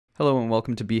Hello and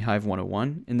welcome to beehiiv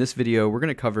 101. In this video, we're going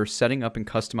to cover setting up and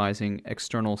customizing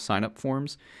external sign-up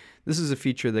forms. This is a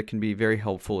feature that can be very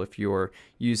helpful if you're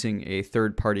using a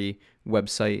third-party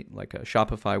website like a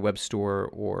Shopify web store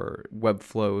or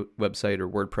Webflow website or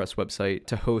WordPress website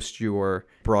to host your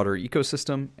broader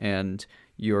ecosystem, and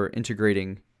you're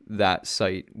integrating that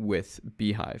site with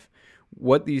beehiiv.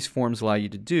 What these forms allow you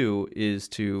to do is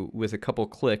to, with a couple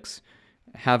clicks,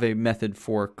 have a method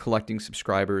for collecting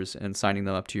subscribers and signing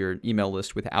them up to your email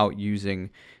list without using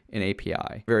an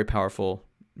API. Very powerful,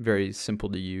 very simple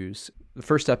to use. The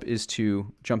first step is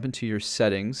to jump into your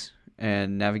settings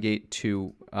and navigate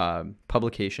to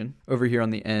publication. Over here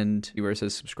on the end where it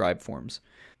says subscribe forms.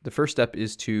 The first step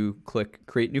is to click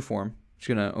create new form. It's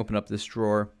going to open up this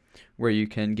drawer where you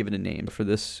can give it a name. For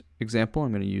this example,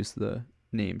 I'm going to use the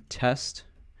name test.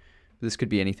 This could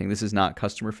be anything. This is not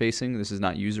customer facing. This is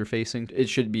not user facing. It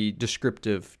should be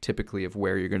descriptive typically of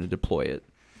where you're going to deploy it.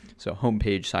 So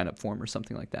homepage sign up form or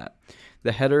something like that.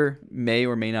 The header may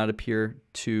or may not appear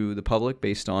to the public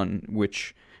based on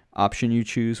which option you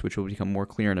choose, which will become more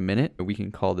clear in a minute. We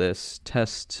can call this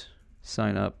test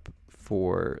sign up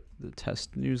for the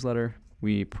test newsletter.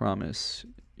 We promise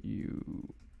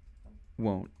you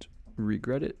won't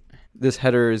regret it. This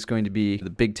header is going to be the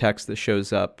big text that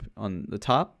shows up on the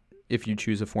top. If you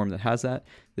choose a form that has that,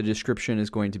 the description is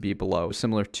going to be below,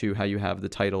 similar to how you have the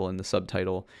title and the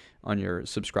subtitle on your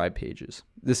subscribe pages.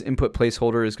 This input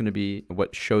placeholder is going to be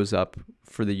what shows up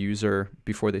for the user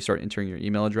before they start entering your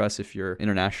email address. If you're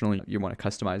international and you want to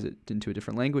customize it into a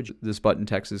different language, this button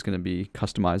text is going to be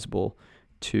customizable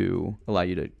to allow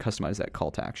you to customize that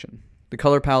call to action. The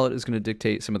color palette is going to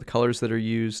dictate some of the colors that are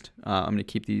used. I'm going to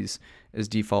keep these as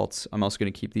defaults. I'm also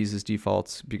going to keep these as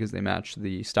defaults because they match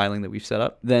the styling that we've set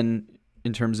up. Then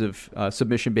in terms of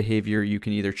submission behavior, you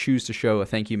can either choose to show a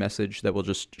thank you message that will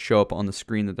just show up on the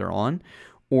screen that they're on,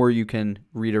 or you can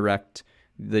redirect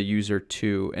the user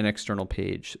to an external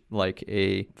page like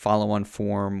a follow-on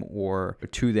form or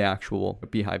to the actual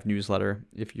beehiiv newsletter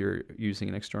if you're using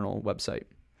an external website.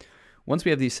 Once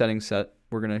we have these settings set,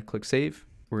 we're going to click save.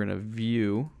 We're going to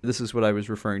view. This is what I was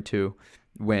referring to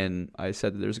when I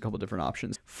said that there's a couple different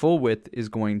options. Full width is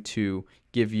going to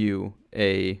give you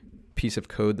a piece of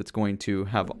code that's going to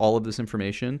have all of this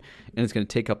information, and it's going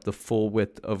to take up the full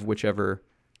width of whichever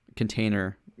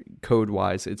container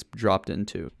code-wise it's dropped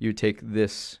into. You would take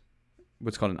this,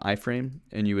 what's called an iframe,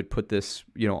 and you would put this,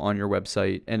 on your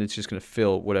website, and it's just going to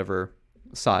fill whatever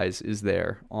size is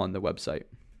there on the website.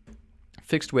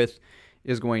 Fixed width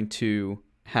is going to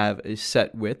have a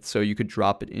set width, so you could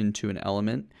drop it into an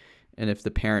element, and if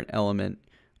the parent element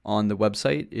on the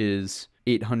website is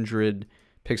 800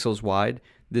 pixels wide,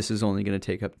 this is only going to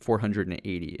take up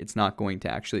 480. It's not going to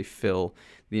actually fill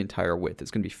the entire width.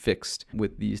 It's going to be fixed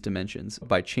with these dimensions.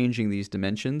 By changing these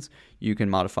dimensions, you can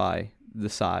modify the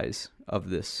size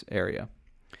of this area.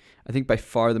 I think by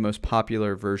far the most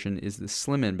popular version is the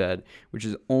slim embed, which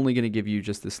is only going to give you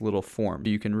just this little form.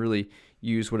 You can really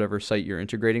use whatever site you're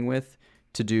integrating with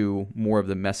to do more of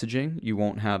the messaging. You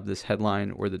won't have this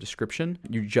headline or the description.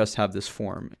 You just have this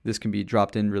form. This can be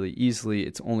dropped in really easily.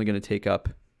 It's only going to take up,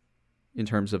 in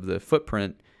terms of the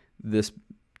footprint, this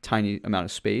tiny amount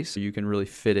of space. So you can really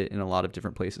fit it in a lot of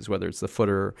different places, whether it's the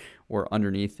footer or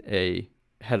underneath a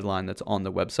headline that's on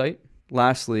the website.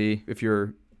 Lastly, if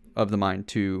you're of the mind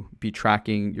to be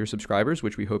tracking your subscribers,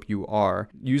 which we hope you are,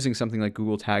 using something like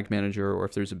Google Tag Manager, or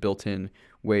if there's a built-in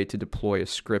way to deploy a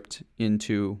script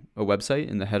into a website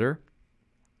in the header,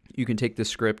 you can take this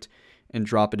script and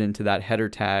drop it into that header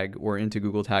tag or into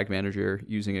Google Tag Manager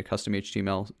using a custom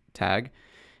HTML tag.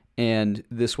 And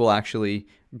this will actually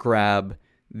grab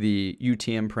the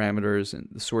UTM parameters and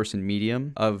the source and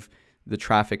medium of the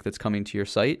traffic that's coming to your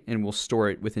site, and we'll store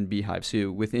it within beehiiv.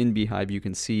 So within beehiiv, you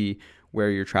can see where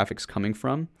your traffic's coming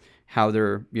from, how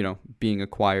they're being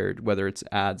acquired, whether it's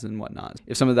ads and whatnot.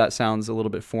 If some of that sounds a little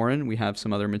bit foreign, we have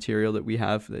some other material that we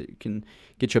have that can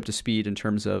get you up to speed in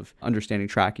terms of understanding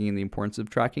tracking and the importance of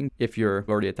tracking. If you're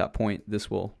already at that point, this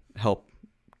will help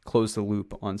close the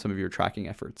loop on some of your tracking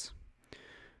efforts.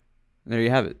 And there you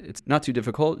have it. It's not too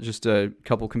difficult, just a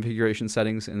couple configuration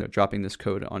settings and dropping this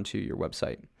code onto your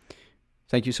website.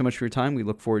 Thank you so much for your time. We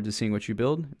look forward to seeing what you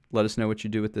build. Let us know what you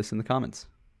do with this in the comments.